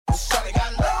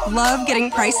Love getting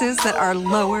prices that are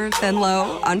lower than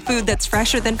low on food that's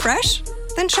fresher than fresh?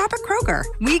 Then shop at Kroger.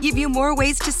 We give you more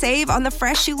ways to save on the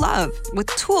fresh you love with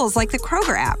tools like the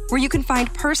Kroger app, where you can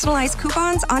find personalized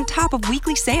coupons on top of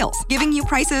weekly sales, giving you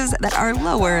prices that are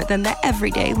lower than the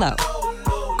everyday low.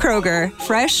 Kroger,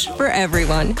 fresh for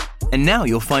everyone. And now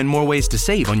you'll find more ways to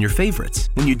save on your favorites.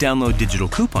 When you download digital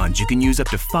coupons, you can use up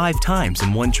to 5 times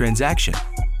in one transaction.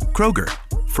 Kroger,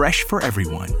 fresh for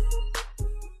everyone.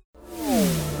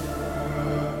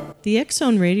 The X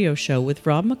Zone Radio Show with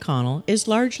Rob McConnell is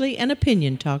largely an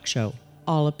opinion talk show.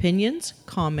 All opinions,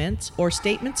 comments, or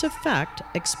statements of fact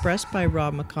expressed by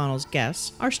Rob McConnell's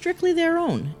guests are strictly their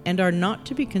own and are not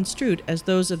to be construed as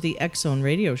those of the X Zone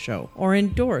Radio Show or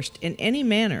endorsed in any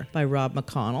manner by Rob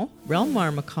McConnell,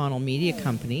 Relmar McConnell Media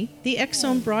Company, the X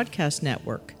Zone Broadcast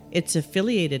Network, its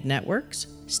affiliated networks,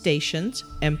 stations,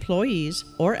 employees,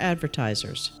 or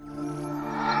advertisers.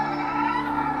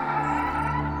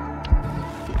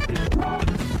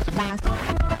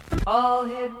 All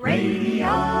Hit Radio.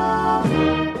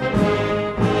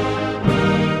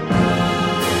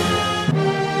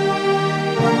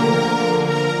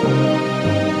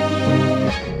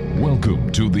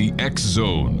 Welcome to the X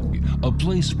Zone, a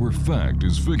place where fact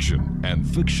is fiction and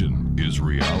fiction is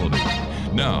reality.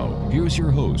 Now, here's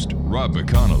your host, Rob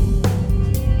McConnell.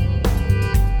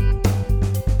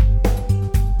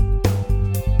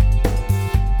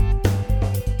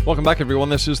 Welcome back, everyone.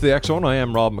 This is the X Zone. I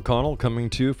am Rob McConnell,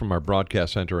 coming to you from our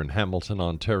broadcast center in Hamilton,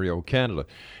 Ontario, Canada.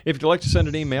 If you'd like to send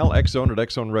an email,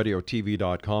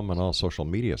 xzone@xzoneradiotv.com, on all social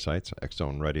media sites,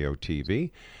 Xzone Radio TV,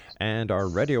 and our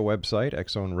radio website,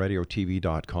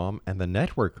 xzoneradiotv.com, and the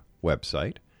network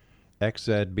website,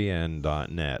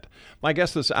 xzbn.net. My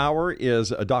guest this hour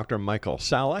is Dr. Michael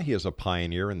SALLA. He is a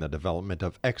pioneer in the development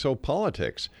of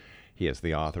exopolitics. He is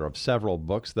the author of several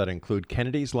books that include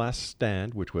Kennedy's Last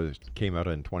Stand, which came out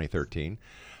in 2013,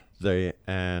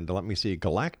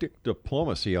 Galactic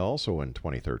Diplomacy, also in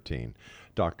 2013.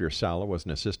 Dr. SALLA was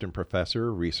an assistant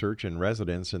professor, research and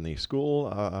residence in the School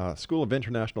of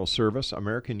International Service,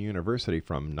 American University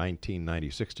from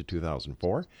 1996 to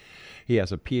 2004. He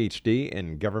has a PhD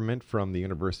in government from the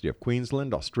University of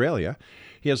Queensland, Australia.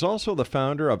 He is also the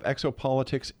founder of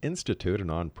Exopolitics Institute, a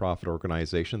nonprofit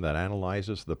organization that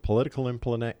analyzes the political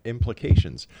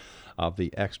implications of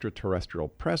the extraterrestrial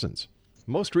presence.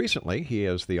 Most recently, he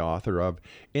is the author of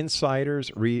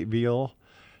Insiders Reveal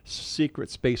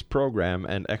Secret Space Program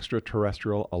and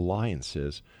Extraterrestrial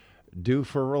Alliances, due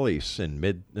for release in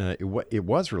it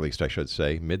was released, I should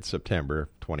say, mid-September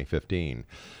 2015.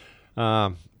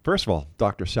 First of all,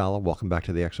 Dr. SALLA, welcome back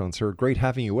to the X Zone, sir. Great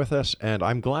having you with us, and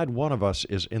I'm glad one of us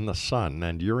is in the sun,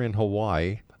 and you're in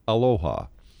Hawaii. Aloha.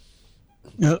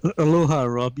 Aloha,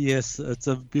 Rob. Yes, it's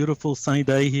a beautiful sunny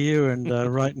day here, and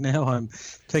right now I'm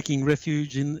taking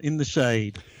refuge in the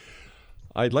shade.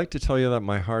 I'd like to tell you that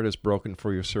my heart is broken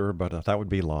for you, sir, but that would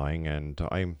be lying, and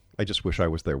I just wish I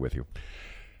was there with you.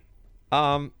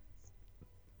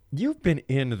 You've been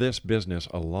in this business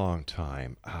a long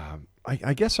time.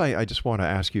 I guess I just want to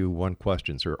ask you one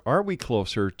question, sir. Are we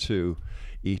closer to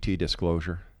ET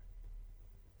disclosure?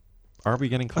 Are we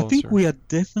getting closer?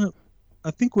 I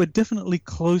think we're definitely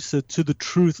closer to the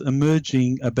truth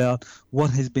emerging about what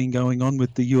has been going on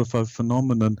with the UFO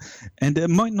phenomenon. And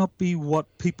it might not be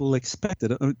what people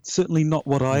expected. Certainly not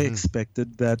what I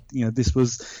expected, that this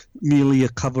was merely a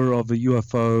cover of a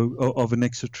UFO, of an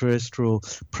extraterrestrial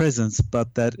presence,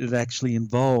 but that it actually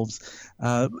involves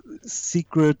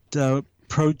secret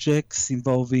projects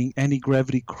involving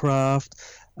anti-gravity craft,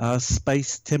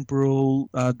 space temporal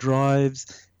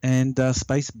drives, and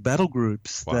space battle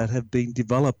groups that have been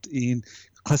developed in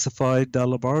classified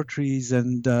laboratories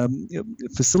and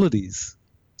facilities.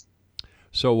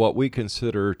 So what we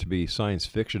consider to be science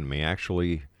fiction may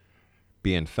actually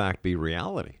be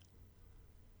reality.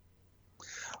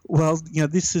 Well,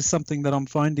 this is something that I'm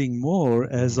finding more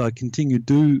as I continue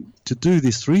to do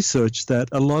this research, that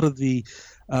a lot of the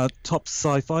top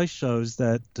sci-fi shows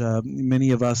that many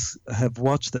of us have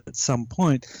watched at some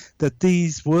point, that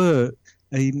these were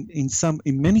in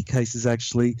many cases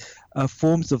actually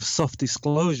forms of soft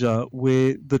disclosure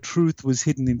where the truth was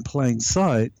hidden in plain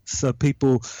sight, so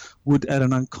people would at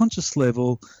an unconscious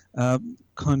level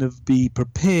kind of be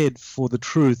prepared for the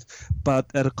truth, but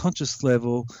at a conscious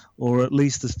level, or at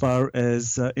least as far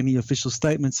as any official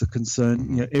statements are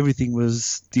concerned, everything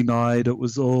was denied. It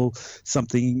was all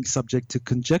something subject to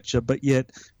conjecture. But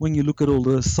yet when you look at all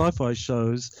the sci-fi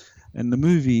shows and the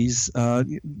movies,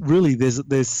 really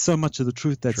there's so much of the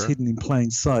truth that's hidden in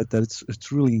plain sight that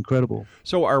it's really incredible.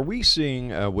 So are we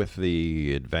seeing with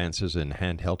the advances in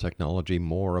handheld technology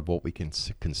more of what we can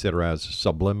consider as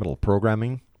subliminal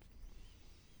programming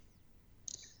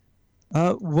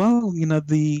Well,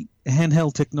 the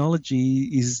handheld technology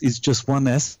is just one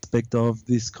aspect of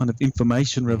this kind of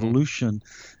information revolution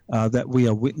that we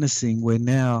are witnessing. Where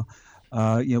now,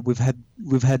 we've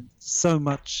had so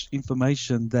much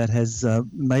information that has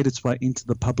made its way into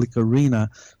the public arena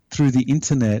through the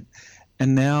internet.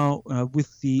 And now,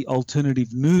 with the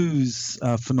alternative news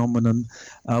phenomenon,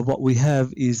 what we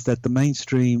have is that the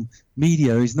mainstream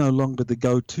media is no longer the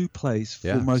go-to place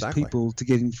for most people to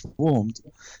get informed,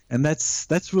 and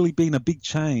that's really been a big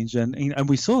change. And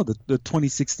we saw that the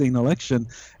 2016 election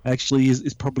actually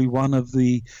is probably one of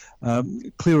the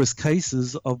clearest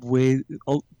cases of where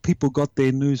people got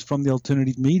their news from the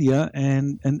alternative media,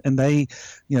 and they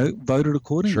voted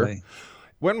accordingly. Sure.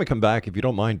 When we come back, if you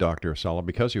don't mind, Dr. SALLA,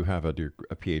 because you have a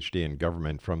PhD in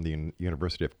government from the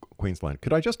University of Queensland,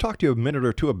 could I just talk to you a minute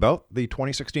or two about the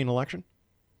 2016 election?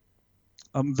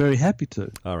 I'm very happy to.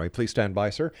 All right, please stand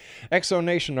by, sir. Exo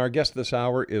Nation, our guest this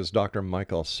hour is Dr.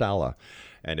 Michael SALLA.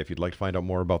 And if you'd like to find out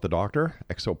more about the doctor,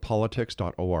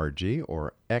 exopolitics.org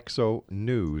or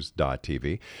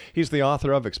exonews.tv. He's the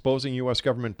author of Exposing U.S.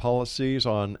 Government Policies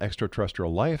on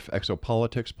Extraterrestrial Life,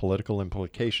 Exopolitics, Political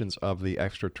Implications of the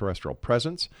Extraterrestrial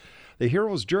Presence, The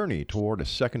Hero's Journey Toward a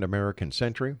Second American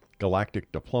Century,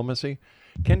 Galactic Diplomacy,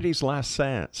 Kennedy's Last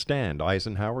Stand,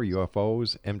 Eisenhower,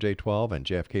 UFOs, MJ-12, and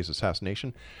JFK's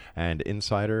assassination, and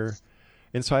Insiders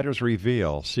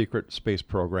Reveal, Secret Space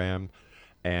Program,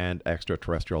 and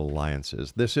Extraterrestrial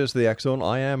Alliances. This is the X Zone.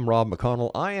 I am Rob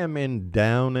McConnell. I am in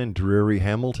down and dreary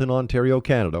Hamilton, Ontario,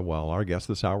 Canada, while our guest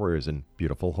this hour is in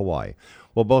beautiful Hawaii.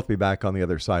 We'll both be back on the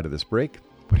other side of this break.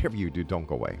 Whatever you do, don't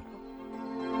go away.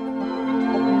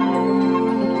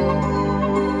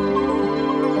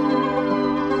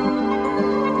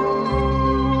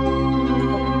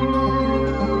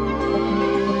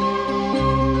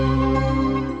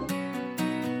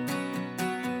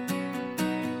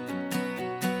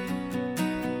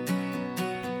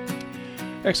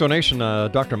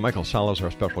 Exonation, Dr. Michael SALLA is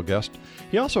our special guest.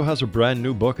 He also has a brand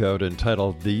new book out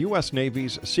entitled The U.S.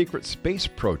 Navy's Secret Space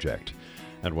Project.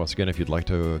 And once again, if you'd like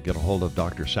to get a hold of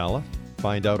Dr. SALLA,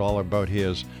 find out all about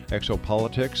his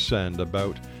exopolitics and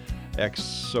about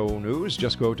Exo News,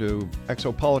 just go to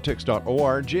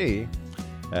exopolitics.org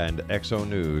and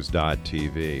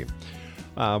exonews.tv.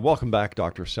 Welcome back,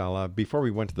 Dr. SALLA. Before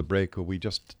we went to the break, we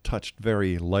just touched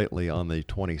very lightly on the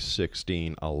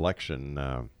 2016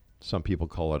 election. Some people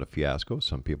call it a fiasco.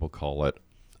 Some people call it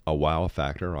a wow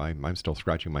factor. I'm still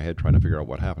scratching my head trying to figure out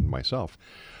what happened myself.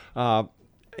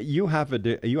 You have a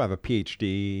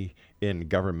PhD in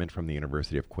government from the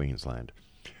University of Queensland.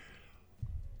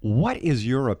 What is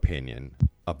your opinion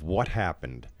of what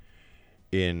happened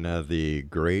in the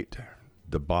great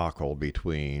debacle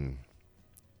between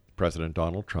President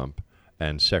Donald Trump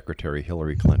and Secretary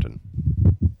Hillary Clinton?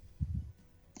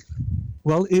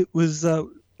 Well, it was a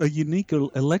unique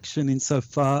election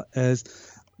insofar as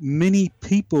many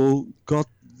people got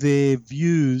their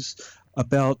views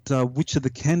about which of the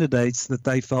candidates that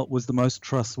they felt was the most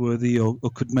trustworthy or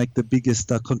could make the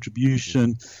biggest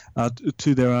contribution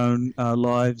to their own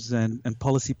lives and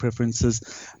policy preferences,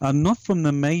 not from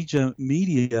the major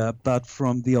media, but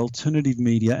from the alternative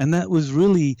media. And that was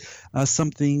really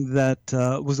something that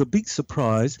was a big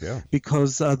surprise,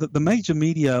 because the major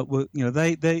media were,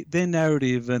 their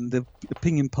narrative and the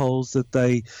opinion polls that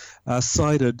they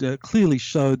cited clearly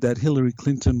showed that Hillary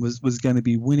Clinton was going to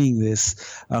be winning this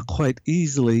quite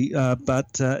easily,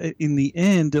 but in the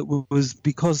end it was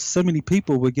because so many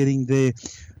people were getting their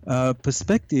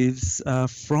perspectives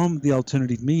from the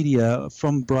alternative media,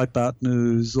 from Breitbart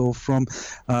News or from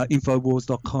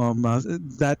Infowars.com,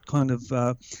 that kind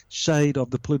of shade of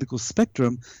the political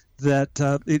spectrum, that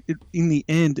in the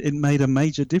end it made a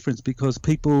major difference, because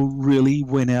people really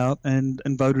went out and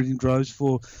voted in droves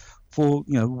for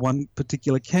one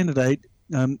particular candidate,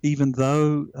 even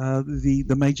though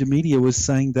the major media was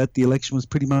saying that the election was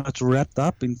pretty much wrapped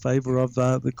up in favor of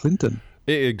the Clinton.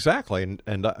 Exactly.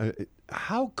 And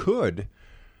how could,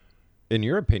 in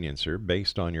your opinion, sir,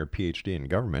 based on your PhD in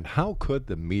government, how could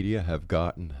the media have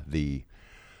gotten the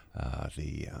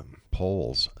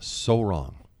polls so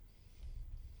wrong?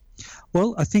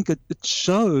 Well, I think it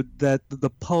showed that the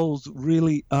polls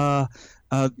really are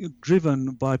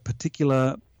driven by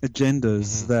particular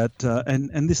agendas, that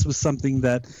and this was something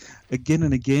that again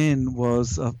and again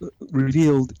was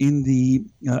revealed in the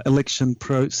election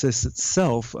process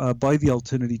itself by the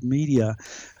alternative media.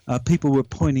 People were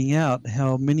pointing out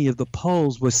how many of the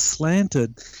polls were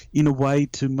slanted in a way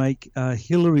to make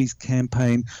Hillary's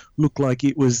campaign look like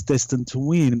it was destined to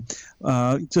win,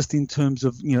 just in terms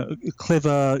of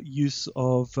clever use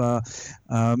of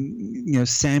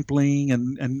sampling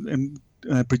and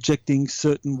projecting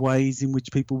certain ways in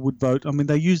which people would vote. I mean,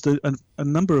 they used a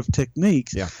number of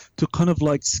techniques to kind of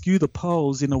like skew the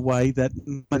polls in a way that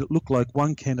made it look like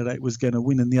one candidate was going to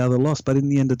win and the other lost. But in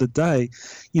the end of the day,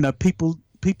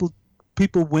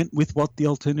 people went with what the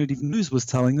alternative news was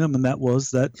telling them, and that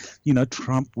was that,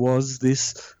 Trump was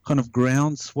this kind of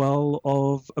groundswell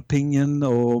of opinion,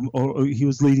 or he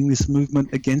was leading this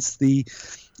movement against the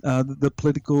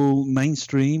political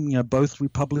mainstream, both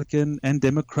Republican and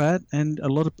Democrat, and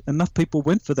enough people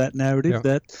went for that narrative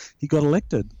that he got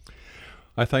elected.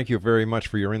 I thank you very much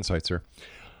for your insight, sir.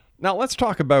 Now let's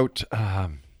talk about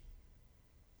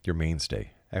your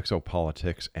mainstay,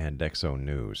 exopolitics and exo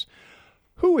news.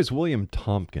 Who is William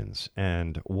Tompkins,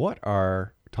 and what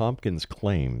are Tompkins'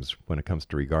 claims when it comes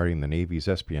to regarding the Navy's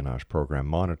espionage program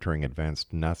monitoring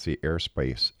advanced Nazi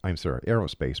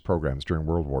aerospace programs during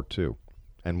World War II?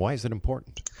 And why is it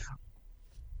important?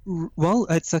 Well,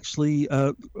 it's actually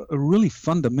a really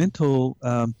fundamental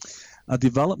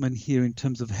development here in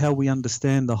terms of how we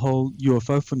understand the whole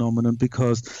UFO phenomenon,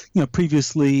 because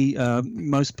previously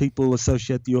most people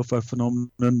associate the UFO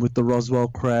phenomenon with the Roswell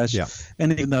crash,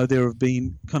 and even though there have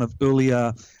been kind of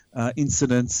earlier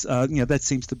incidents, that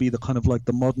seems to be the kind of like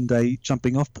the modern day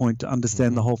jumping off point to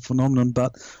understand the whole phenomenon.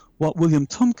 But what William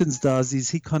Tompkins does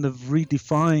is he kind of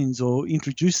redefines or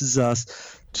introduces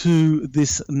us to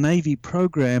this Navy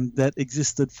program that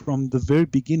existed from the very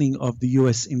beginning of the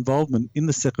U.S. involvement in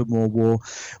the Second World War,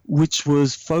 which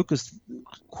was focused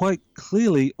quite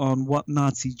clearly on what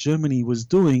Nazi Germany was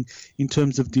doing in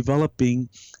terms of developing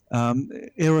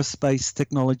aerospace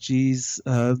technologies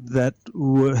that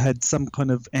had some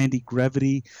kind of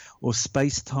anti-gravity or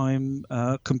space-time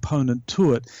component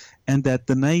to it, and that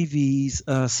the Navy's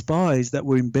spies that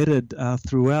were embedded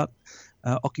throughout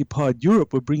occupied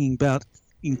Europe were bringing about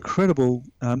incredible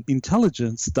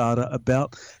intelligence data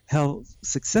about how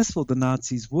successful the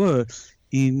Nazis were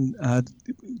in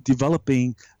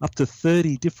developing up to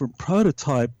 30 different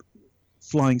prototype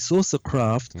flying saucer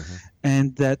craft,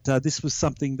 and that this was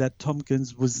something that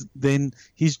Tompkins was then,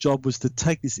 his job was to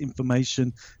take this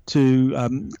information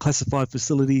to classified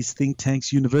facilities, think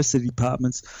tanks, university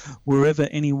departments, wherever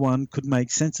anyone could make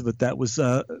sense of it. That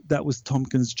was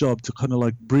Tompkins' job, to kind of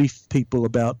like brief people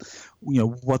about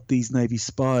what these Navy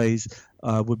spies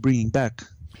were bringing back.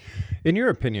 In your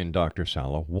opinion, Dr.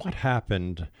 SALLA, what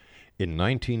happened in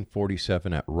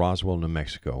 1947 at Roswell, New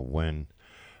Mexico, when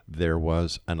there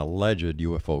was an alleged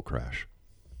UFO crash?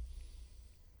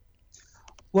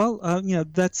 Well,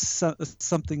 that's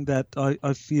something that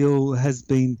I feel has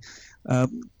been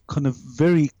kind of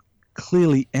very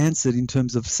clearly answered in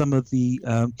terms of some of the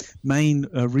main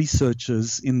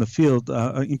researchers in the field,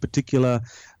 in particular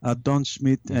Don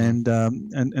Schmidt and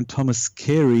Thomas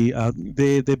Carey.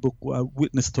 Their book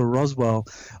Witness to Roswell,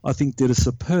 I think, did a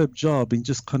superb job in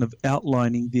just kind of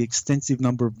outlining the extensive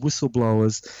number of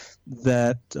whistleblowers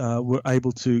that were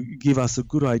able to give us a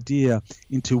good idea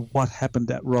into what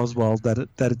happened at Roswell, that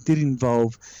it did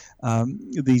involve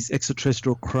these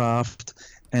extraterrestrial craft,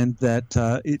 and that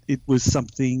it was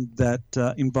something that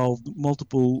involved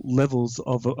multiple levels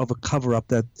of a cover-up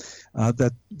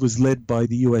that was led by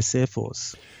the U.S. Air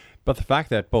Force. But the fact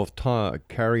that both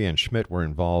Carey and Schmidt were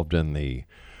involved in the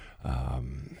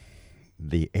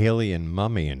alien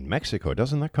mummy in Mexico,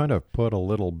 doesn't that kind of put a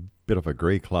little bit of a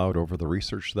gray cloud over the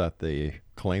research that they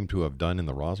claim to have done in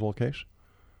the Roswell case?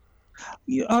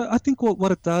 Yeah, I think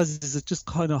what it does is it just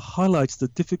kind of highlights the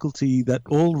difficulty that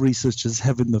all researchers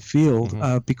have in the field,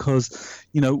 because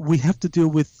we have to deal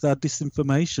with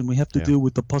disinformation. We have to deal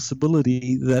with the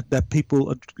possibility that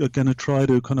people are going to try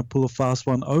to kind of pull a fast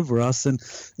one over us, and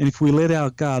if we let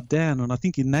our guard down, and I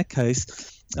think in that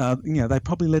case, they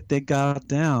probably let their guard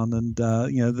down, and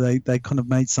they kind of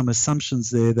made some assumptions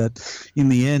there that in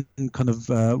the end kind of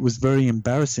was very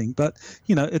embarrassing. But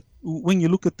when you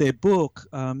look at their book,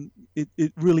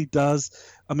 it really does.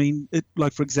 I mean,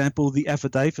 like for example, the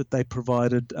affidavit they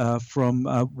provided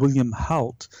from William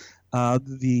Holt,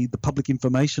 the public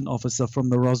information officer from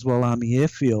the Roswell Army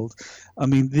Airfield. I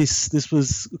mean, this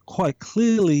was quite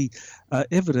clearly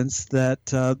evidence that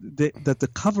the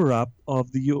cover-up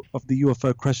of the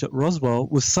UFO crash at Roswell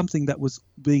was something that was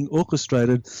being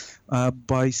orchestrated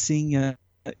by senior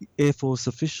Air Force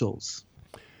officials.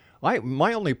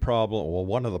 My only problem, well,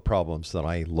 one of the problems that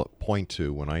I point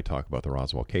to when I talk about the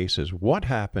Roswell case is what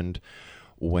happened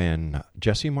when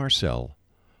Jesse Marcel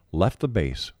left the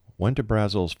base, went to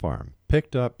Brazel's farm,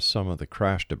 picked up some of the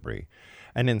crash debris,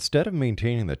 and instead of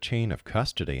maintaining the chain of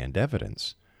custody and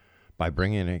evidence by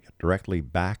bringing it directly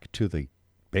back to the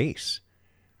base,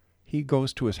 he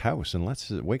goes to his house and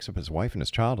wakes up his wife and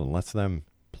his child and lets them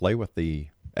play with the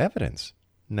evidence.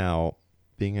 Now,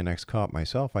 being an ex-cop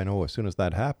myself, I know as soon as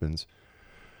that happens,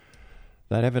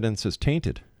 that evidence is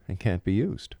tainted and can't be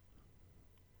used.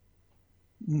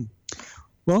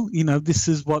 Well, this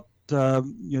is what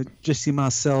Jesse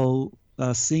Marcel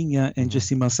Sr. and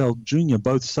Jesse Marcel Jr.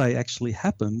 both say actually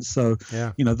happened. So,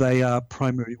 they are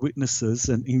primary witnesses,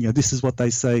 and this is what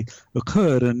they say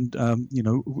occurred. And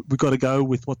we've got to go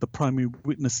with what the primary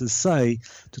witnesses say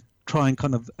to try and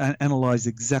kind of analyze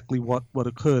exactly what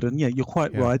occurred. And you're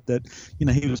quite right that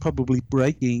he was probably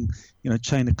breaking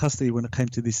chain of custody when it came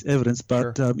to this evidence,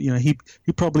 but he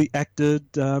probably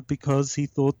acted because he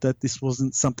thought that this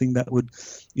wasn't something that would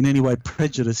in any way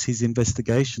prejudice his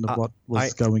investigation of what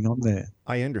was going on there.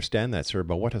 I understand that, sir,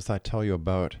 but what does that tell you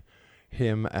about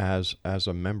him as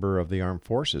a member of the armed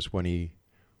forces when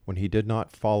he did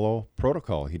not follow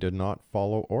protocol? He did not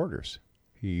follow orders.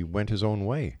 He went his own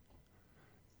way.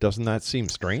 Doesn't that seem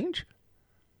strange?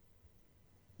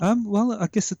 Well, I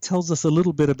guess it tells us a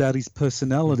little bit about his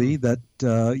personality, that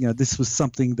this was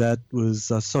something that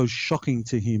was so shocking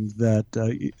to him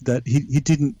that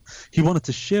he wanted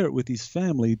to share it with his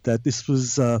family, that this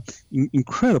was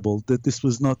incredible, that this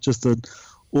was not just an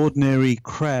ordinary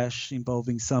crash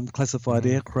involving some classified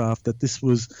aircraft, that this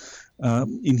was,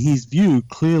 in his view,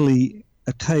 clearly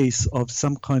a case of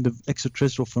some kind of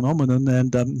extraterrestrial phenomenon,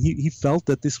 and he felt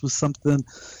that this was something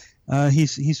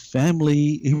his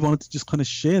family, he wanted to just kind of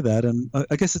share that. And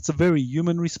I guess it's a very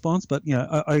human response, but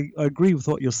I agree with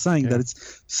what you're saying, that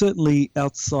it's certainly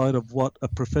outside of what a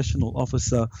professional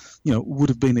officer would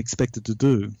have been expected to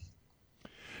do.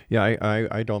 Yeah,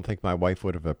 I don't think my wife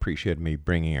would have appreciated me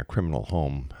bringing a criminal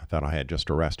home that I had just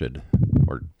arrested,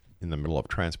 or in the middle of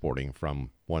transporting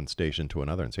from one station to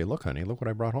another, and say, look, honey, look what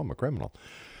I brought home, a criminal.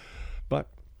 But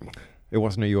it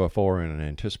wasn't a UFO or an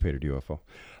anticipated UFO.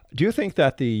 Do you think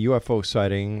that the UFO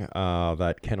sighting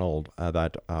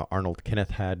that Arnold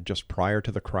Kenneth had just prior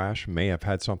to the crash may have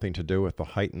had something to do with the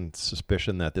heightened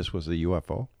suspicion that this was a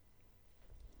UFO?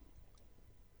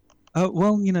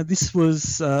 Well, this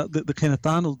was the Kenneth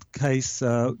Arnold case,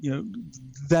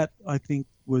 that I think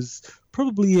was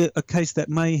probably a case that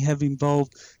may have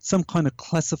involved some kind of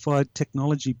classified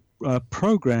technology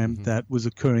program that was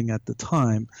occurring at the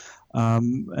time.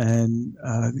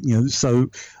 So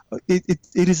it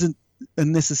isn't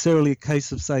necessarily a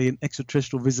case of, say, an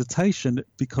extraterrestrial visitation,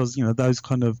 because, those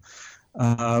kind of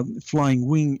flying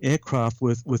wing aircraft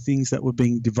were things that were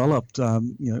being developed,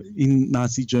 in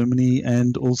Nazi Germany,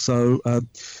 and also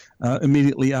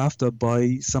immediately after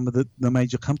by some of the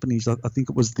major companies. I think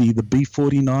it was the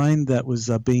B-49 that was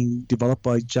being developed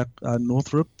by Jack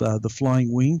Northrop, the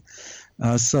flying wing.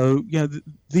 So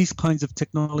these kinds of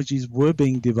technologies were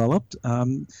being developed,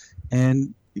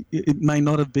 and it may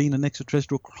not have been an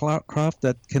extraterrestrial craft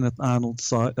that Kenneth Arnold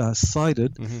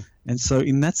sighted. And so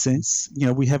in that sense,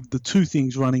 we have the two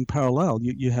things running parallel.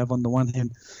 You have, on the one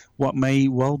hand, what may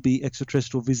well be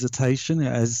extraterrestrial visitation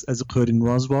as occurred in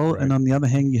Roswell, and on the other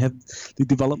hand, you have the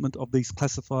development of these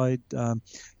classified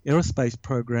aerospace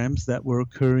programs that were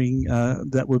occurring,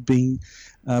 that were being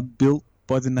built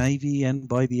by the Navy and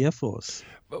by the Air Force.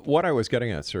 But what I was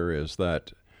getting at, sir, is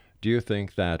that do you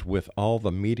think that with all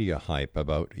the media hype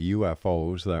about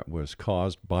UFOs that was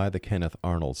caused by the Kenneth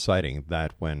Arnold sighting,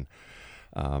 that when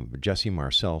Jesse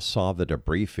Marcel saw the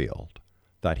debris field,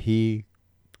 that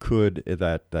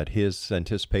that his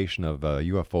anticipation of a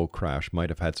UFO crash might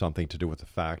have had something to do with the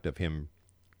fact of him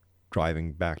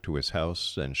driving back to his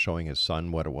house and showing his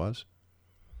son what it was?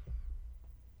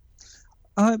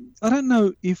 I don't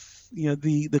know if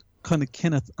the kind of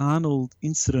Kenneth Arnold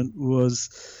incident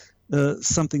was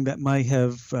something that may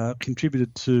have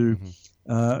contributed to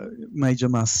Major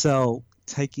Marcel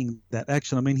taking that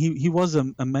action. I mean, he was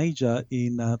a major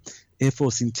in Air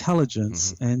Force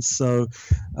intelligence, and so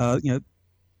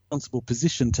responsible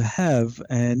position to have,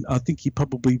 and I think he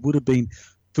probably would have been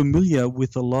familiar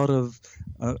with a lot of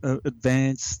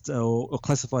advanced or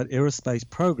classified aerospace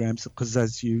programs, because,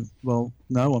 as you well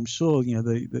know, I'm sure,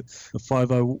 the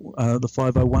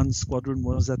 501 squadron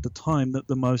was at the time that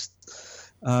the most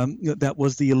that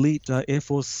was the elite Air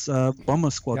Force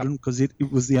bomber squadron, because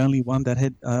it was the only one that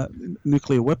had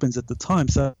nuclear weapons at the time.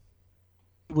 So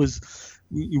it was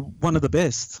one of the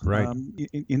best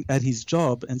at his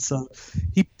job, and so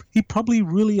he probably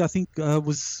really, I think,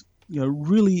 was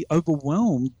really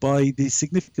overwhelmed by the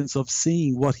significance of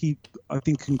seeing what he, I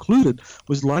think, concluded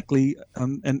was likely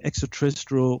an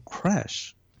extraterrestrial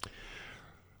crash.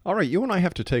 All right, you and I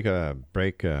have to take a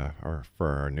break for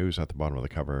our news at the bottom of the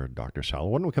cover, Dr. SALLA.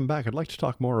 When we come back, I'd like to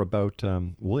talk more about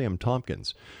William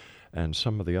Tompkins and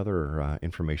some of the other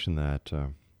information that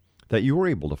you were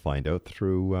able to find out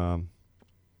through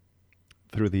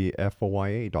through the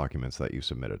FOIA documents that you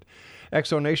submitted.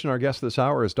 Exonation, our guest this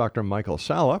hour is Dr. Michael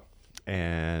SALLA,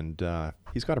 and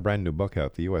he's got a brand new book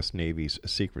out, the U.S. Navy's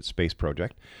Secret Space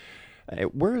Project.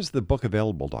 Where is the book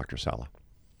available, Dr. SALLA?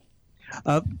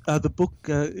 The book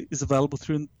is available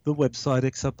through the website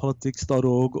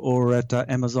exopolitics.org or at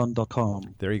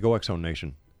amazon.com. There you go,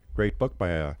 Exonation. Great book by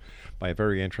a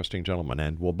very interesting gentleman,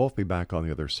 and we'll both be back on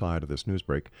the other side of this news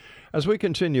break as we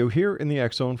continue here in the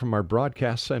X-Zone from our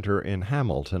broadcast center in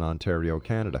Hamilton, Ontario,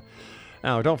 Canada.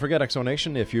 Now, don't forget,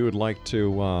 Exonation, if you would like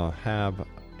to have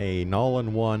an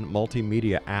all-in-one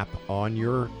multimedia app on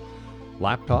your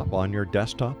laptop, on your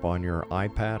desktop, on your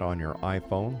iPad, on your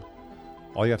iPhone,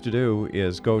 all you have to do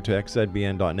is go to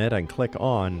xzbn.net and click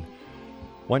on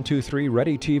 123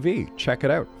 Ready TV. Check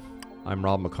it out. I'm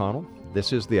Rob McConnell.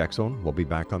 This is the X-Zone. We'll be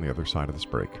back on the other side of this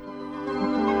break.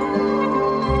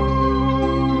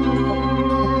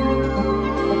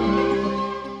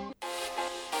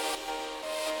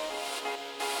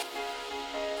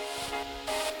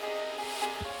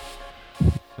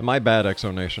 My bad,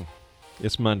 Exonation.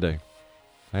 It's Monday.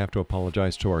 I have to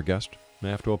apologize to our guest. I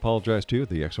have to apologize to you,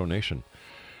 the Exonation.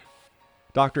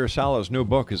 Dr. SALLA's new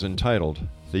book is entitled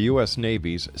The U.S.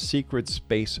 Navy's Secret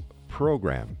Space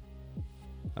Program.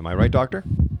 Am I right, Doctor?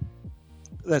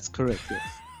 That's correct,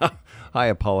 yes. I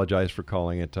apologize for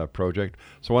calling it a project.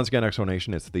 So once again,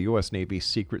 Exonation, it's the U.S. Navy's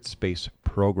Secret Space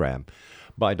Program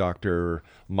by Dr.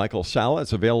 Michael SALLA.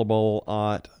 It's available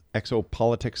at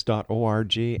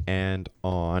exopolitics.org and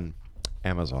on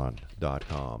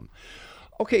amazon.com.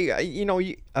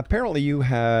 Okay, apparently you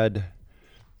had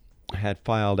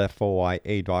filed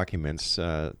FOIA documents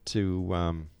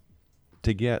to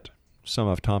get some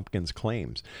of Tompkins'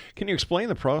 claims. Can you explain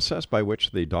the process by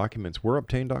which the documents were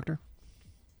obtained, Doctor?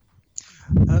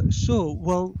 Sure.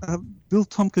 Well, Bill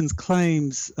Tompkins'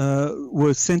 claims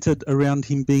were centered around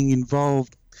him being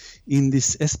involved in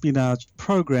this espionage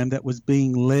program that was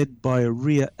being led by a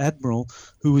rear admiral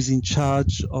who was in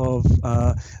charge of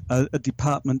a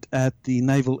department at the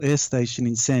Naval Air Station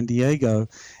in San Diego.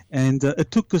 And it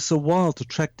took us a while to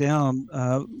track down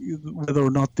whether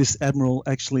or not this admiral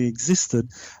actually existed.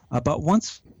 But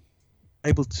once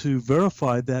able to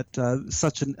verify that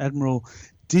such an admiral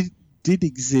did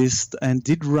exist and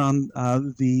did run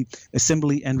the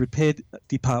assembly and repair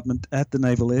department at the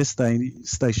Naval Air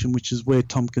Station, which is where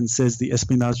Tompkins says the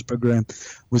espionage program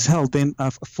was held. Then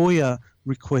FOIA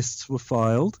requests were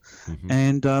filed,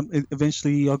 and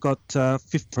eventually I got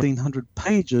 1,500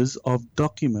 pages of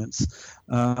documents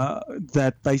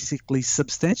that basically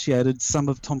substantiated some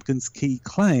of Tompkins' key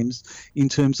claims in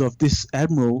terms of this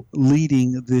admiral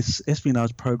leading this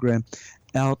espionage program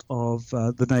out of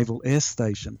the Naval Air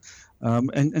Station.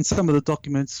 And some of the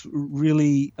documents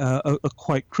really are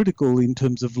quite critical in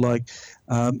terms of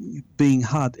being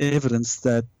hard evidence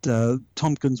that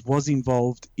Tompkins was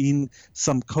involved in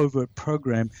some covert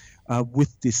program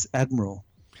with this admiral.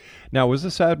 Now, was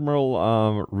this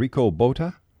Admiral Rico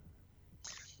Botta?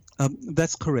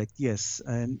 That's correct, yes.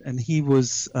 And he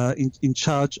was in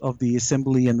charge of the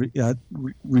assembly and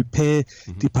repair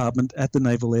department at the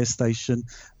Naval Air Station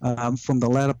from the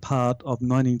latter part of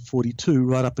 1942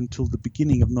 right up until the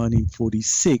beginning of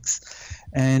 1946.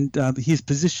 And his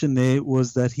position there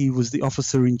was that he was the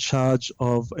officer in charge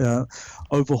of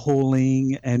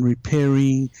overhauling and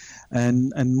repairing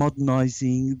and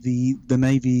modernizing the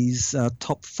Navy's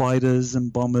top fighters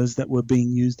and bombers that were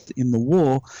being used in the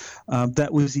war.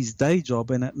 That was his day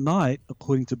job, and at night,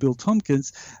 according to Bill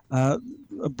Tompkins,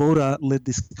 Botta led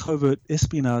this covert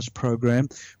espionage program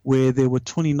where there were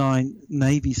 29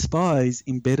 Navy spies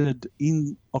embedded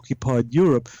in occupied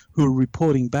Europe who were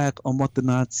reporting back on what the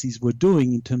Nazis were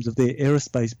doing in terms of their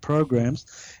aerospace programs,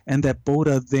 and that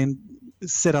Botta then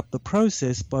set up the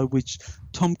process by which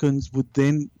Tompkins would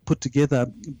then put together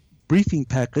briefing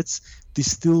packets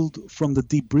distilled from the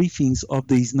debriefings of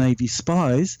these Navy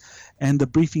spies, and the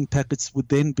briefing packets would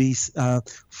then be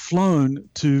flown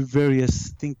to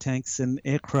various think tanks and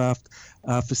aircraft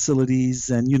facilities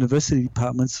and university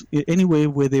departments, anywhere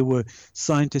where there were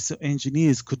scientists or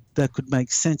engineers that could make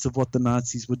sense of what the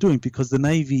Nazis were doing, because the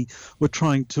Navy were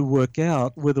trying to work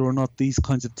out whether or not these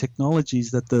kinds of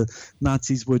technologies that the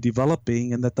Nazis were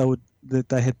developing and that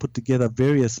they had put together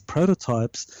various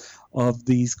prototypes of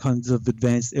these kinds of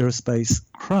advanced aerospace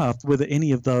craft, whether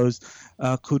any of those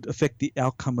could affect the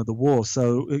outcome of the war.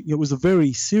 So it was a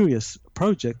very serious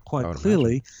project, quite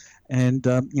clearly. And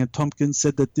Tompkins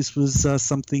said that this was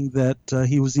something that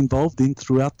he was involved in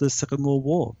throughout the Second World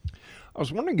War. I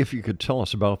was wondering if you could tell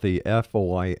us about the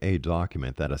FOIA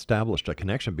document that established a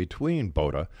connection between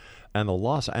Botta and the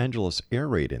Los Angeles air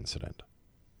raid incident.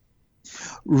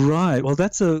 Right. Well,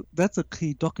 that's a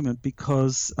key document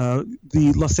because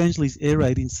the Los Angeles air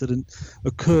raid incident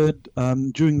occurred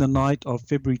during the night of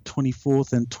February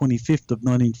 24th and 25th of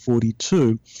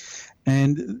 1942.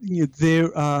 And there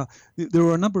were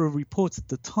a number of reports at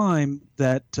the time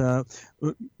that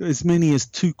as many as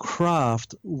 2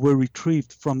 craft were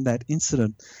retrieved from that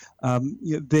incident.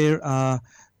 There are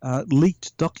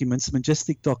leaked documents,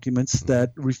 majestic documents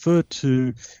that refer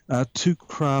to 2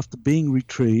 craft being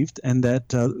retrieved, and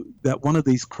that one of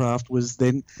these craft was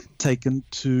then taken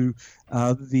to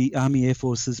the Army Air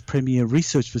Force's premier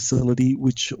research facility,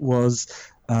 which was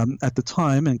at the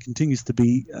time and continues to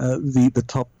be the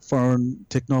top foreign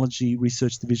technology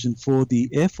research division for the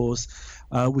Air Force,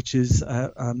 which is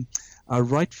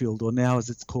Wright Field, or now as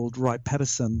it's called,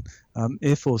 Wright-Patterson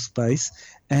Air Force Base,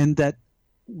 and that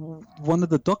one of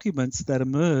the documents that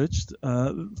emerged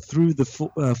through the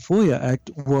FOIA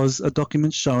Act was a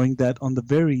document showing that on the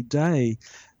very day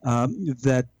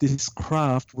that this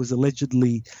craft was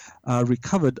allegedly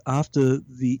recovered after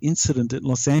the incident at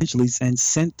Los Angeles and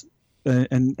sent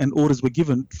and orders were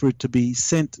given for it to be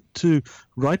sent to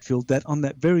Wright Field, that on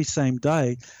that very same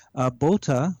day,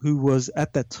 Botha, who was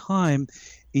at that time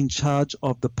in charge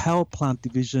of the power plant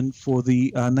division for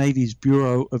the Navy's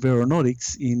Bureau of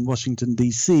Aeronautics in Washington,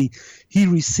 D.C., he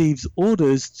receives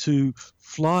orders to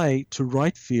fly to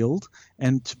Wright Field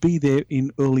and to be there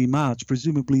in early March.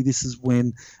 Presumably this is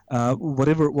when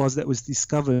whatever it was that was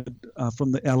discovered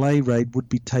from the LA raid would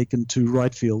be taken to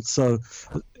Wright Field. So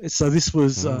this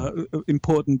was an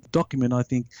important document, I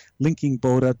think, linking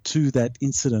Botha to that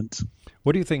incident.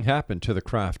 What do you think happened to the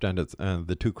craft and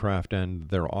the 2 craft and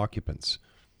their occupants?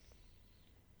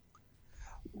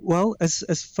 Well,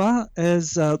 as far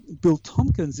as Bill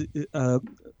Tompkins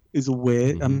is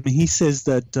aware, he says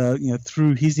that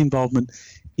through his involvement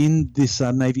in this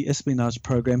Navy espionage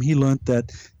program, he learned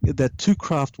that 2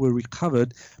 craft were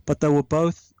recovered, but they were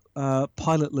both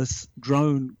pilotless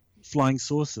drone flying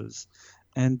saucers,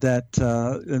 and that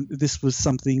this was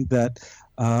something that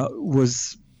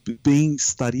was being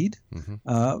studied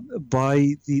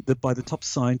by the top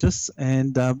scientists,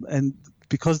 and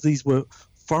because these were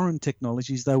foreign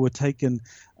technologies, they were taken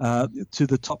to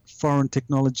the top foreign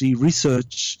technology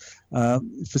research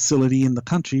facility in the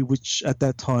country, which at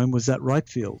that time was at Wright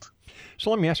Field. So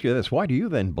let me ask you this. Why do you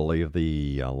then believe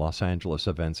the Los Angeles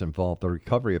events involved the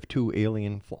recovery of 2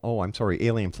 alien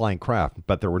flying craft,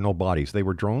 but there were no bodies? They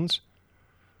were drones?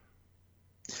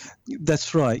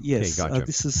 That's right, yes. Okay, gotcha.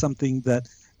 This is something that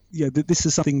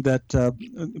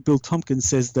Bill Tompkins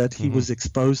says that he was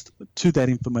exposed to that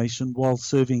information while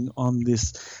serving on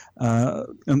this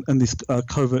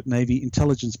covert Navy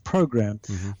intelligence program.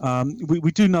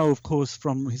 We do know, of course,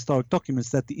 from historic documents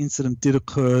that the incident did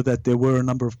occur, that there were a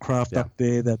number of craft up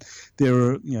there, that there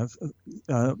were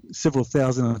several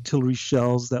thousand artillery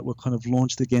shells that were kind of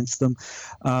launched against them,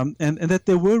 and that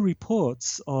there were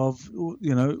reports of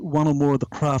one or more of the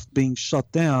craft being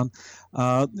shot down,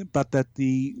 but that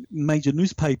the major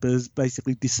newspapers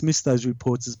basically dismissed those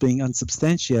reports as being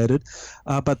unsubstantiated.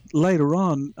 But later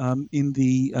on, in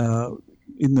the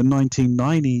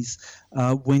 1990s,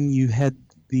 when you had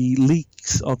the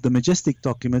leaks of the Majestic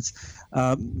documents,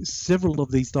 several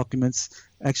of these documents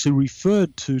actually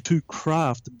referred to 2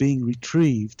 craft being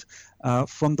retrieved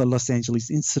from the Los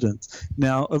Angeles incident.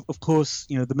 Now, of course,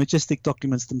 the Majestic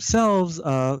documents themselves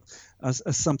are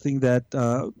something that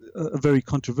are very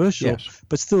controversial,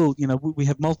 but still, we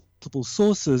have multiple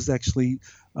sources actually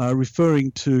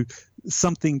referring to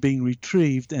something being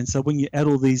retrieved, and so when you add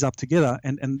all these up together,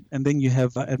 and then you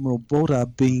have Admiral Botha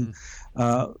being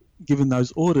given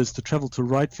those orders to travel to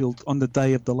Wright Field on the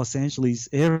day of the Los Angeles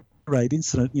air raid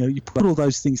incident, you put all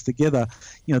those things together,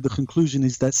 the conclusion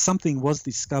is that something was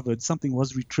discovered, something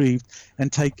was retrieved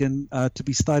and taken to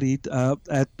be studied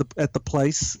at the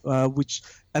place which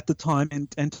at the time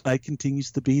and today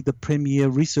continues to be the premier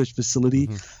research facility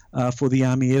for the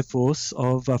Army Air Force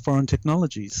of foreign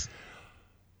technologies.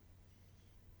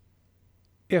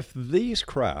 If these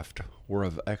craft were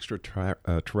of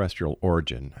extraterrestrial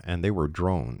origin and they were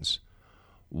drones,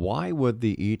 why would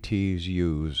the ETs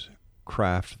use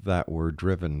craft that were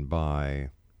driven by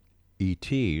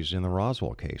ETs in the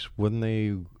Roswell case? Wouldn't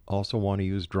they also want to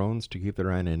use drones to keep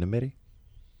their anonymity?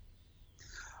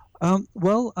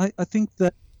 Well, I think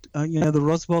that the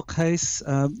Roswell case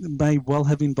may well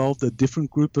have involved a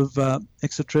different group of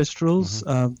extraterrestrials.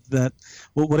 That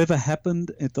whatever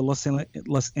happened at the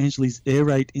Los Angeles air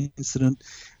raid incident,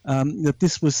 that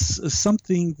this was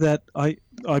something that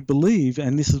I believe,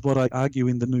 and this is what I argue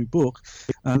in the new book,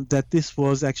 that this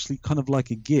was actually kind of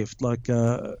like a gift, like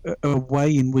a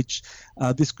way in which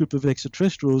this group of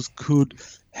extraterrestrials could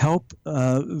help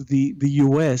the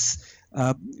US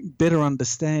better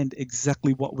understand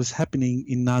exactly what was happening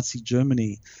in Nazi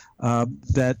Germany,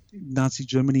 that Nazi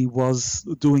Germany was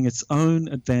doing its own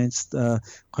advanced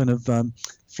kind of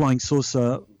flying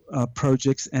saucer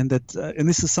projects, and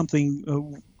this is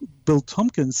something Bill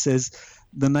Tompkins says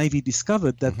the Navy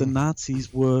discovered, that the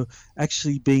Nazis were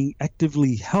actually being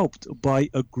actively helped by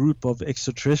a group of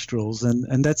extraterrestrials,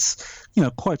 and that's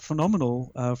quite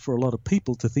phenomenal for a lot of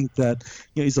people to think that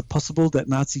is it possible that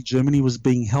Nazi Germany was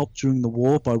being helped during the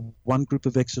war by one group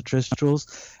of extraterrestrials,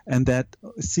 and that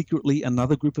secretly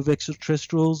another group of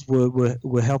extraterrestrials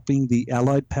were helping the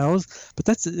Allied powers. But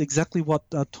that's exactly what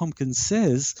Tompkins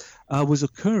says was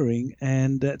occurring,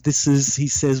 and this is, he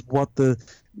says, what the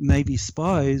Navy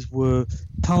spies were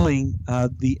telling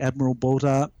the Admiral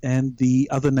Bolter and the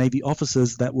other Navy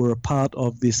officers that were a part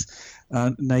of this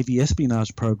Navy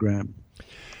espionage program.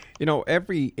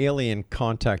 Every alien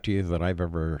contactee that I've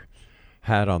ever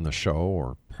had on the show,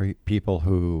 or people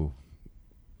who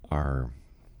are,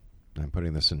 I'm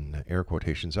putting this in air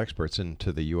quotations, experts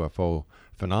into the UFO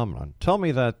phenomenon, tell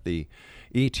me that the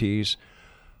ETs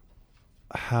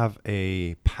have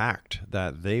a pact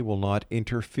that they will not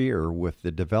interfere with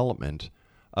the development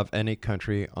of any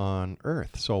country on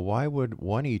Earth. So why would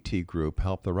one ET group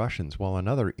help the Russians while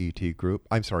another ET group,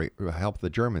 help the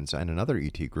Germans, and another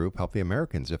ET group help the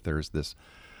Americans if there's this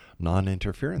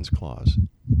non-interference clause?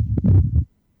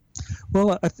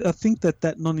 Well, I think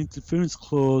that non-interference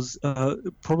clause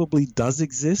probably does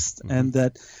exist, and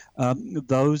that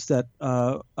those that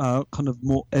are kind of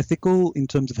more ethical in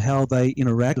terms of how they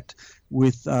interact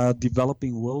with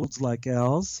developing worlds like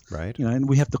ours, right? And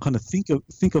we have to kind of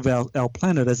think of our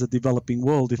planet as a developing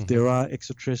world. If there are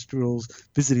extraterrestrials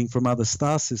visiting from other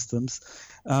star systems,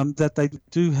 that they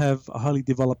do have highly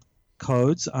developed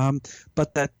codes,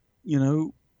 but that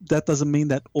that doesn't mean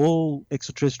that all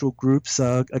extraterrestrial groups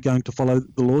are going to follow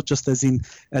the law, just as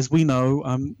we know,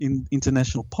 in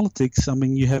international politics. I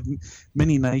mean, you have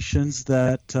many nations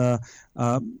that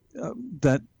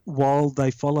while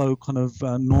they follow kind of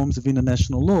norms of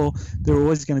international law, there are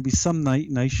always going to be some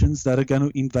nations that are going to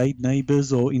invade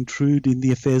neighbors or intrude in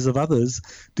the affairs of others,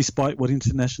 despite what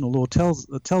international law tells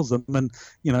them. And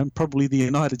probably the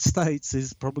United States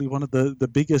is probably one of the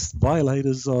biggest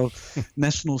violators of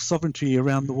national sovereignty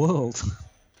around the world.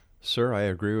 Sir, I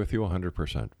agree with you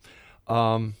 100%.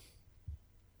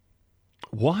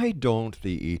 Why don't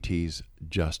the ETs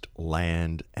just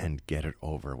land and get it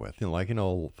over with? The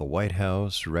White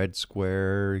House, Red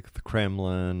Square, the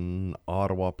Kremlin,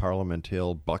 Ottawa, Parliament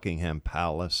Hill, Buckingham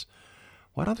Palace.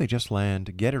 Why don't they just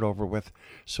land, get it over with,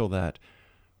 so that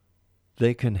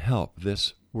they can help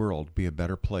this world be a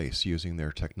better place using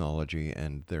their technology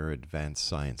and their advanced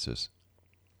sciences?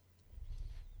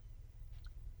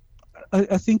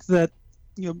 I think that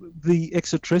the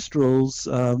extraterrestrials,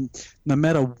 no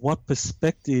matter what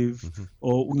perspective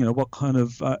or what kind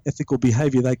of ethical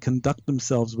behavior they conduct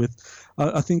themselves with,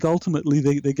 I think ultimately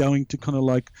they're going to kind of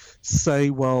like say,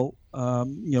 well,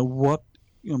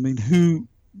 who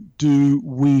do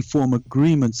we form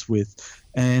agreements with?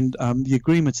 And the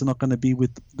agreements are not going to be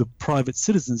with the private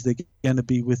citizens. They're going to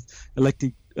be with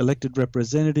elected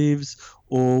representatives,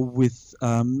 or with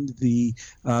the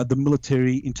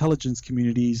military intelligence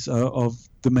communities of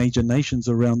the major nations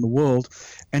around the world.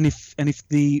 And if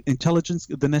the intelligence,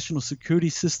 the national security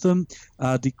system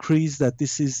decrees that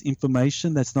this is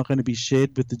information that's not going to be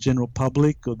shared with the general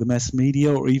public or the mass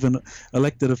media or even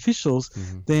elected officials,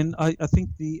 then I think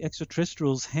the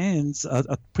extraterrestrials' hands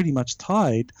are pretty much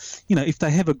tied. If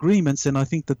they have agreements, and I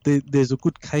think that there's a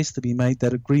good case to be made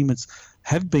that agreements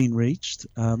have been reached,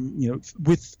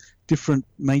 with different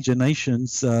major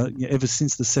nations ever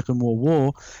since the Second World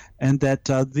War, and that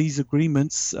these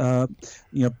agreements,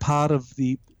 part of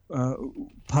the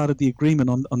agreement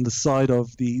on the side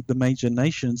of the major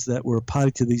nations that were a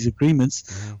party to these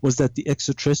agreements was that the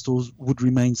extraterrestrials would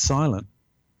remain silent.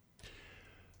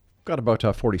 Got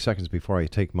about 40 seconds before I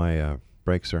take my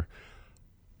break, sir.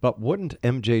 But wouldn't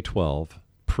MJ-12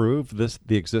 prove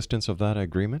the existence of that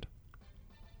agreement?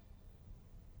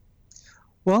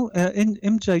 Well, in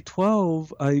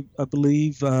MJ-12, I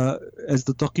believe, as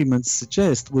the documents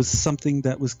suggest, was something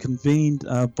that was convened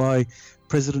by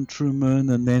President Truman,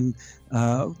 and then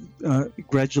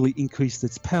gradually increased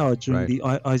its power during the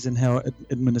Eisenhower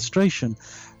administration,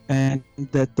 and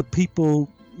that the people,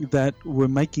 that were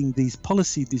making these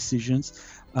policy decisions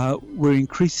were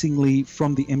increasingly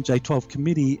from the MJ12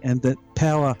 committee, and that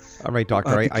power... All right,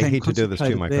 Doctor, I hate to do this to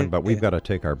you, my friend, but we've got to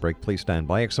take our break. Please stand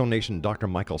by. X Zone Nation, Dr.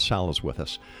 Michael SALLA is with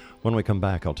us. When we come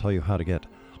back, I'll tell you how to get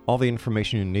all the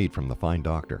information you need from the fine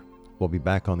doctor. We'll be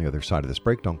back on the other side of this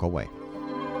break. Don't go away.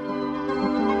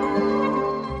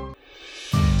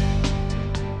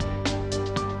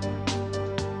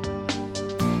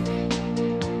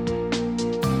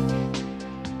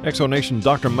 X Zone Nation,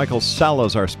 Dr. Michael SALLA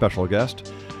is our special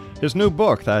guest. His new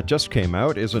book that just came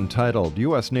out is entitled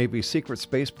U.S. Navy Secret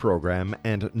Space Program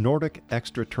and Nordic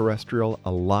Extraterrestrial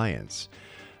Alliance.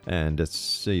 And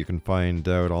you can find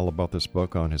out all about this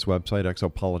book on his website,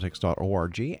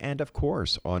 exopolitics.org, and of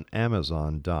course on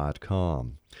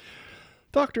Amazon.com.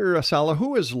 Dr. SALLA,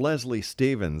 who is Leslie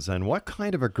Stevens, and what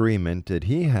kind of agreement did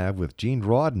he have with Gene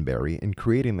Roddenberry in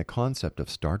creating the concept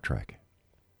of Star Trek?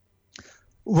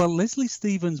 Well, Leslie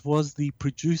Stevens was the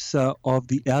producer of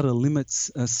the Outer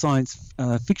Limits science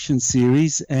fiction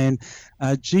series, and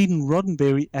Gene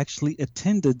Roddenberry actually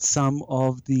attended some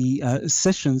of the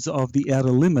sessions of the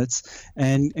Outer Limits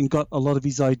and got a lot of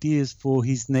his ideas for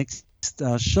his next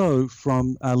show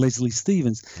from Leslie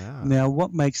Stevens. Yeah. Now,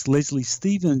 what makes Leslie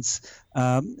Stevens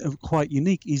quite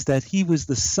unique is that he was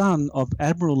the son of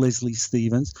Admiral Leslie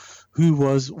Stevens, who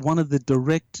was one of the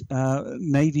direct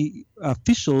Navy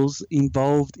officials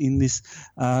involved in this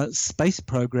space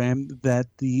program that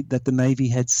the Navy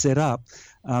had set up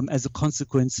as a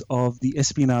consequence of the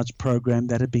espionage program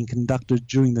that had been conducted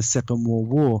during the Second World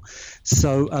War.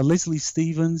 So Leslie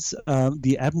Stevens,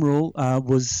 the Admiral,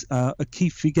 was a key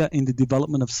figure in the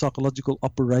development of psychological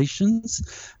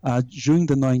operations during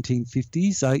the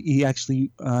 1950s. He actually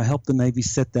helped the Navy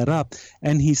set that up.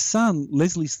 And his son,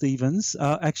 Leslie Stevens,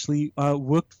 actually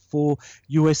worked for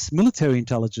U.S. military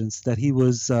intelligence, that he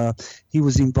was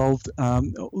involved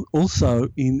also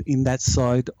in that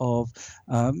side of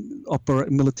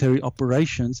military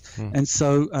operations. And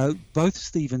so both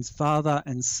Stevens, father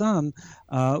and son,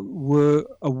 were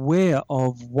aware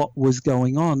of what was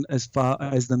going on as far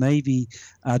as the Navy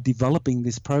developing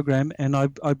this program. And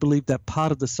I believe that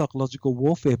part of the psychological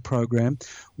warfare program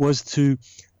was to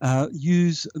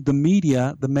use the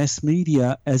media, the mass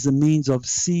media, as a means of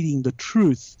seeding the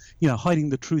truth, hiding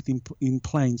the truth in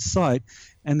plain sight,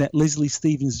 and that Leslie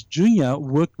Stevens Jr.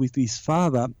 worked with his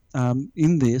father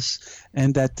in this,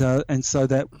 and so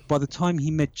that by the time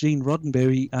he met Gene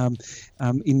Roddenberry in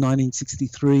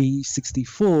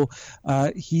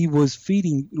 1963-64, he was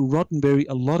feeding Roddenberry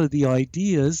a lot of the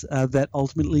ideas that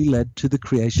ultimately led to the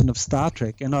creation of Star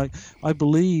Trek. And I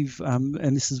believe,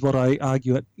 and this is what I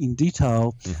argue in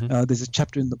detail, there's a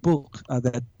chapter in the book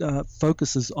that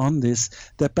focuses on this,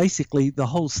 that basically the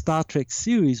whole Star Trek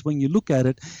series, when you look at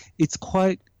it, it's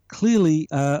quite clearly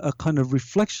a kind of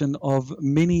reflection of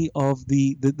many of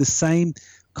the same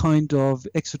kind of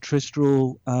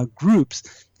extraterrestrial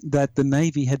groups that the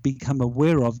Navy had become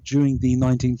aware of during the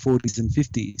 1940s and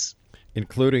 50s.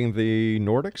 Including the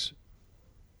Nordics?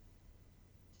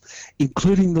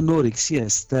 Including the Nordics,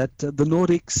 yes. That the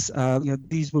Nordics,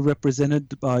 these were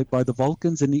represented by the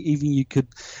Vulcans, and even you could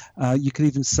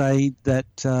even say that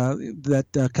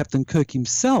Captain Kirk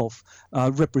himself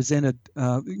represented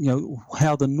how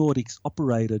the Nordics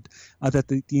operated. That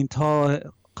the entire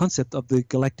concept of the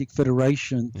Galactic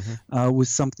Federation was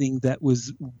something that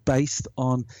was based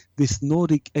on this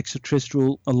Nordic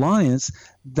extraterrestrial alliance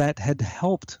that had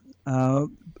helped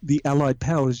the Allied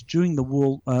powers during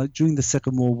the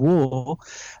Second World War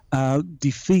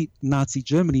defeat Nazi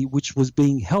Germany, which was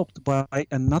being helped by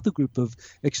another group of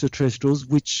extraterrestrials,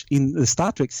 which in the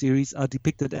Star Trek series are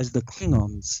depicted as the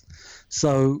Klingons.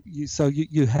 So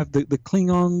you have the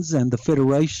Klingons and the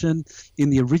Federation in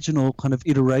the original kind of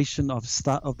iteration of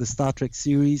the Star Trek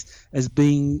series as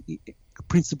being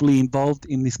principally involved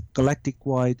in this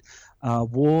galactic-wide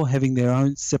war, having their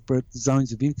own separate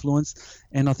zones of influence.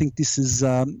 And I think this is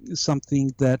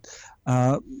something that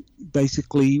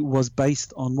basically was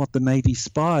based on what the Navy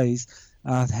spies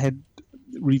had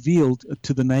revealed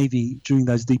to the Navy during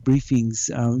those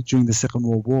debriefings during the Second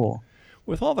World War.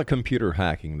 With all the computer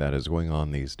hacking that is going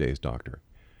on these days, Doctor,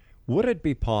 would it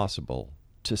be possible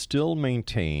to still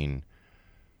maintain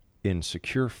in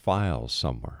secure files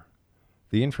somewhere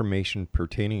the information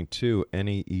pertaining to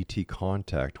any ET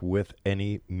contact with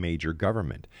any major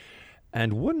government?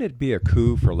 And wouldn't it be a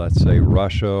coup for, let's say,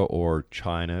 Russia or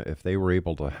China if they were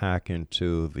able to hack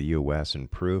into the U.S.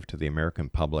 and prove to the American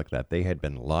public that they had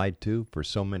been lied to for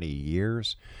so many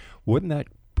years? Wouldn't that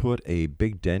put a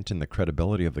big dent in the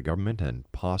credibility of the government and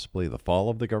possibly the fall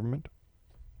of the government?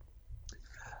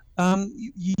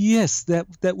 Yes,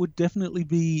 that would definitely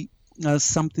be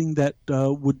something that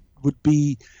would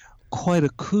be quite a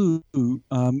coup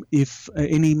if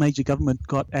any major government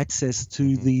got access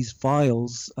to these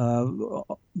files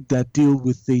that deal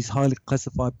with these highly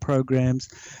classified programs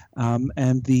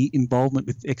and the involvement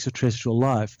with extraterrestrial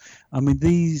life. I mean,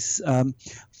 these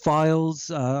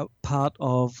files are part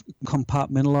of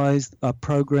compartmentalized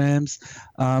programs,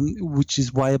 which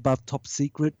is way above top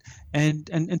secret. And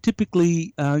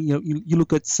typically, you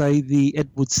look at, say, the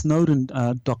Edward Snowden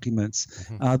documents,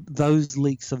 those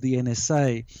leaks of the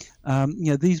NSA.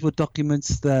 These were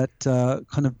documents that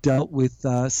kind of dealt with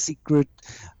secret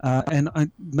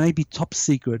and maybe top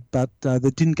secret, but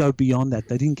they didn't go beyond that.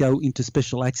 They didn't go into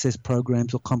special access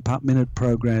programs or compartmented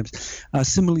programs.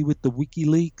 Similarly with the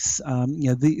WikiLeaks,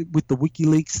 with the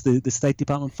WikiLeaks, the State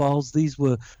Department files, these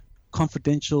were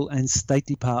confidential and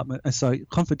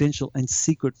confidential and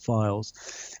secret files.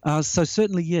 So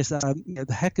certainly, yes, the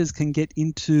hackers can get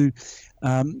into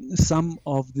some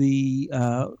of the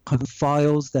kind of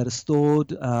files that are stored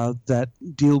that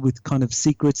deal with kind of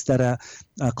secrets that are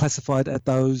classified at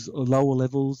those lower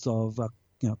levels of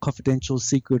confidential,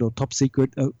 secret, or top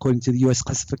secret, according to the U.S.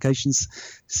 classifications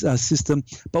system.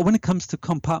 But when it comes to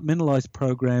compartmentalized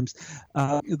programs,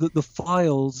 the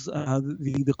files,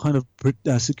 the kind of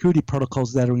security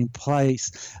protocols that are in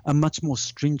place are much more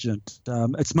stringent.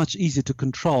 It's much easier to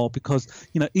control because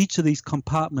each of these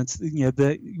compartments,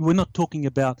 we're not talking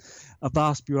about a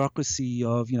vast bureaucracy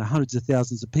of hundreds of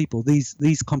thousands of people. These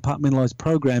compartmentalized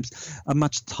programs are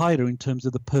much tighter in terms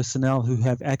of the personnel who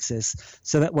have access.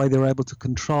 So that way they're able to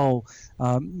control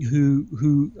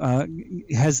who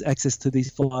has access to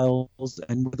these files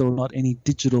and whether or not any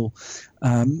digital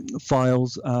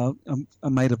files are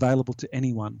made available to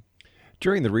anyone.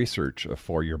 During the research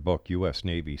for your book, U.S.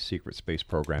 Navy Secret Space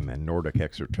Program and Nordic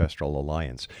Extraterrestrial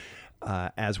Alliance,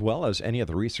 as well as any of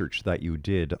the research that you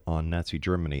did on Nazi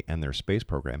Germany and their space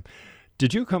program,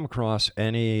 did you come across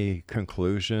any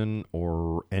conclusion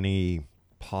or any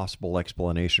possible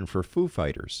explanation for Foo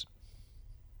Fighters?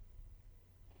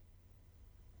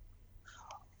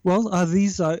 Well,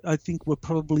 these, I think, were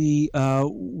probably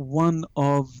one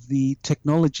of the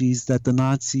technologies that the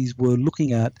Nazis were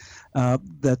looking at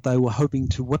that they were hoping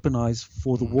to weaponize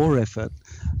for the war effort,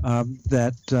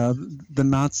 that the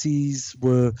Nazis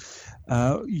were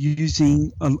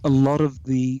using a lot of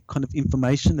the kind of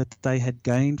information that they had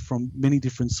gained from many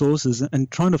different sources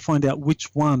and trying to find out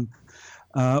which one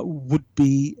would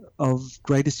be of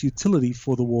greatest utility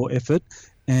for the war effort.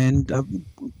 And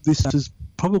this is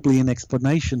probably an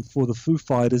explanation for the Foo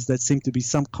Fighters that seemed to be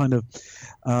some kind of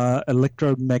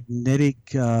electromagnetic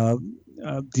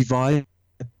device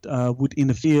that would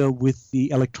interfere with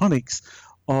the electronics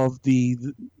of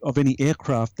any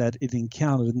aircraft that it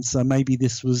encountered. And so maybe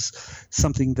this was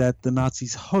something that the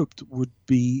Nazis hoped would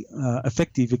be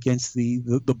effective against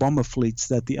the bomber fleets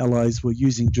that the Allies were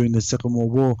using during the Second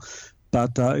World War.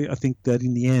 But I think that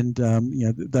in the end,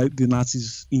 the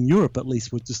Nazis in Europe at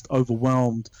least were just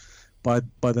overwhelmed by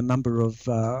the number of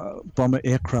bomber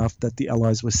aircraft that the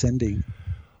Allies were sending.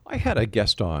 I had a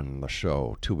guest on the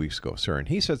show 2 weeks ago, sir, and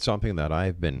he said something that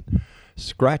I've been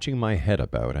scratching my head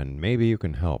about, and maybe you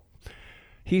can help.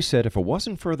 He said if it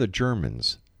wasn't for the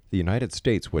Germans, the United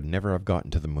States would never have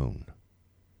gotten to the moon.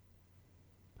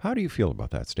 How do you feel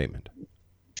about that statement?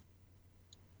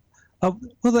 Well,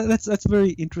 that's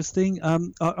very interesting.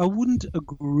 I wouldn't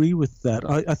agree with that.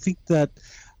 I think that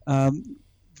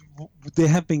there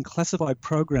have been classified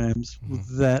programs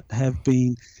that have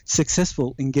been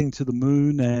successful in getting to the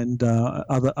moon and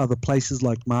other places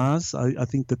like Mars. I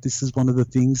think that this is one of the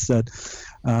things that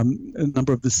a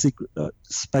number of the secret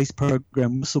space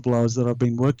program whistleblowers that I've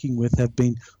been working with have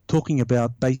been talking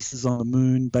about: bases on the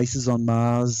moon, bases on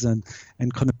Mars, and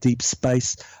kind of deep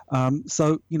space.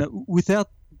 So without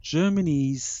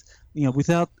Germany's,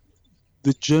 without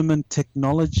the German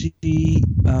technology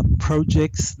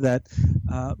projects that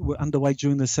were underway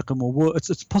during the Second World War,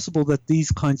 it's possible that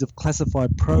these kinds of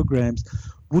classified programs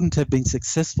wouldn't have been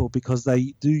successful because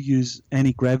they do use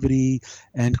anti-gravity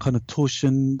and kind of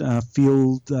torsion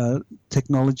field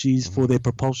technologies for their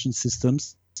propulsion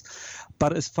systems.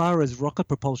 But as far as rocket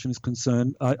propulsion is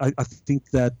concerned, I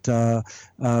think that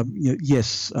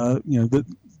yes,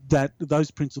 that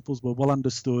those principles were well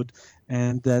understood,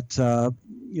 and that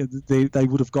they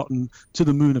would have gotten to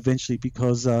the moon eventually,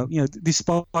 because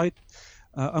despite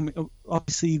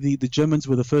obviously the Germans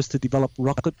were the first to develop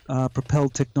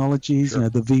rocket-propelled technologies, Sure.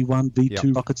 the V1, V2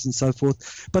 Yep. rockets and so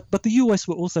forth. But the US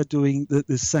were also doing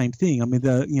the same thing. I mean,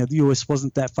 the US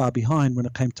wasn't that far behind when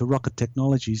it came to rocket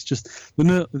technologies. Just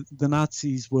the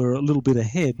Nazis were a little bit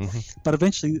ahead, but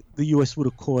eventually the US would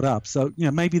have caught up. So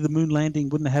maybe the moon landing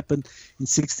wouldn't have happened in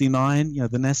 '69.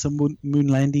 The NASA moon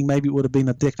landing, maybe it would have been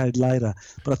a decade later.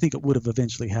 But I think it would have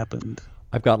eventually happened.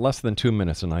 I've got less than 2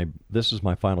 minutes, and this is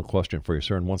my final question for you,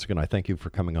 sir. And once again, I thank you for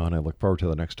coming on. I look forward to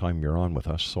the next time you're on with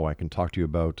us so I can talk to you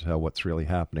about what's really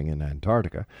happening in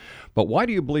Antarctica. But why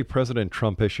do you believe President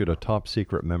Trump issued a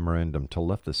top-secret memorandum to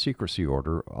lift the secrecy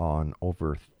order on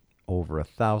over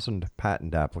 1,000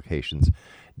 patent applications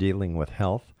dealing with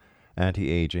health,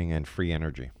 anti-aging, and free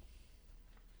energy?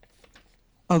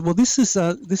 Well, this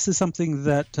is something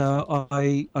that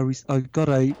I got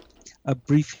a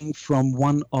briefing from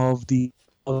one of the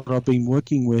that I've been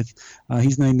working with.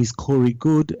 His name is Corey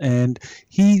Good, and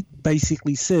he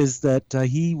basically says that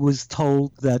he was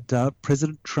told that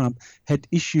President Trump had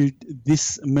issued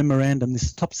this memorandum,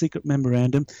 this top secret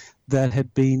memorandum that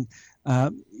had been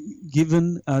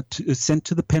sent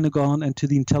to the Pentagon and to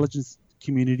the intelligence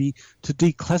community to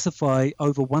declassify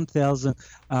over 1,000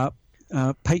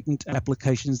 patent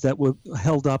applications that were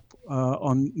held up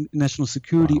on national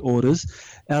security orders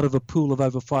out of a pool of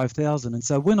over 5,000. And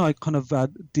so when I kind of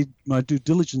did my due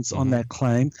diligence on that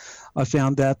claim, I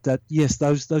found out that, yes,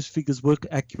 those figures were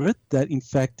accurate, that in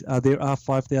fact there are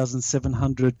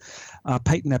 5,700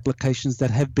 patent applications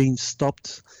that have been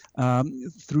stopped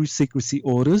through secrecy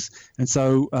orders. And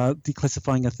so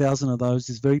declassifying 1,000 of those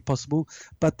is very possible.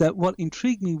 But that what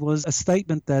intrigued me was a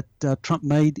statement that Trump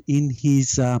made in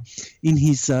his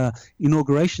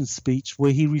inauguration speech,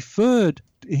 where he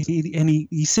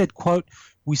he said, quote,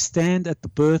 "We stand at the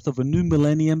birth of a new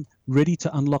millennium, ready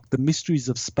to unlock the mysteries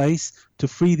of space, to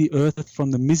free the earth from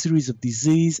the miseries of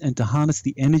disease, and to harness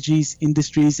the energies,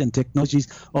 industries, and technologies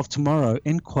of tomorrow,"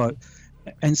 end quote.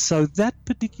 And so that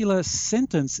particular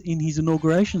sentence in his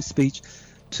inauguration speech,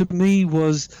 to me,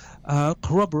 was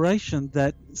corroboration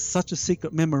that such a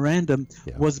secret memorandum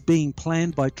was being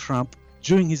planned by Trump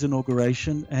during his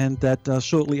inauguration, and that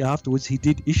shortly afterwards he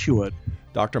did issue it.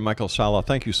 Dr. Michael SALLA,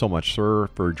 thank you so much, sir,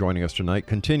 for joining us tonight.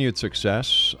 Continued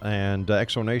success, and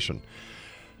Exonation.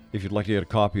 If you'd like to get a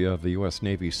copy of the U.S.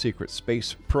 Navy's secret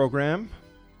space program,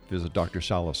 visit Dr.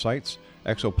 SALLA's sites,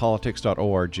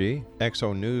 exopolitics.org,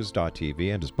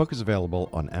 exonews.tv, and his book is available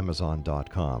on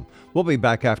amazon.com. We'll be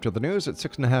back after the news at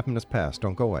 6.5 minutes past.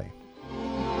 Don't go away.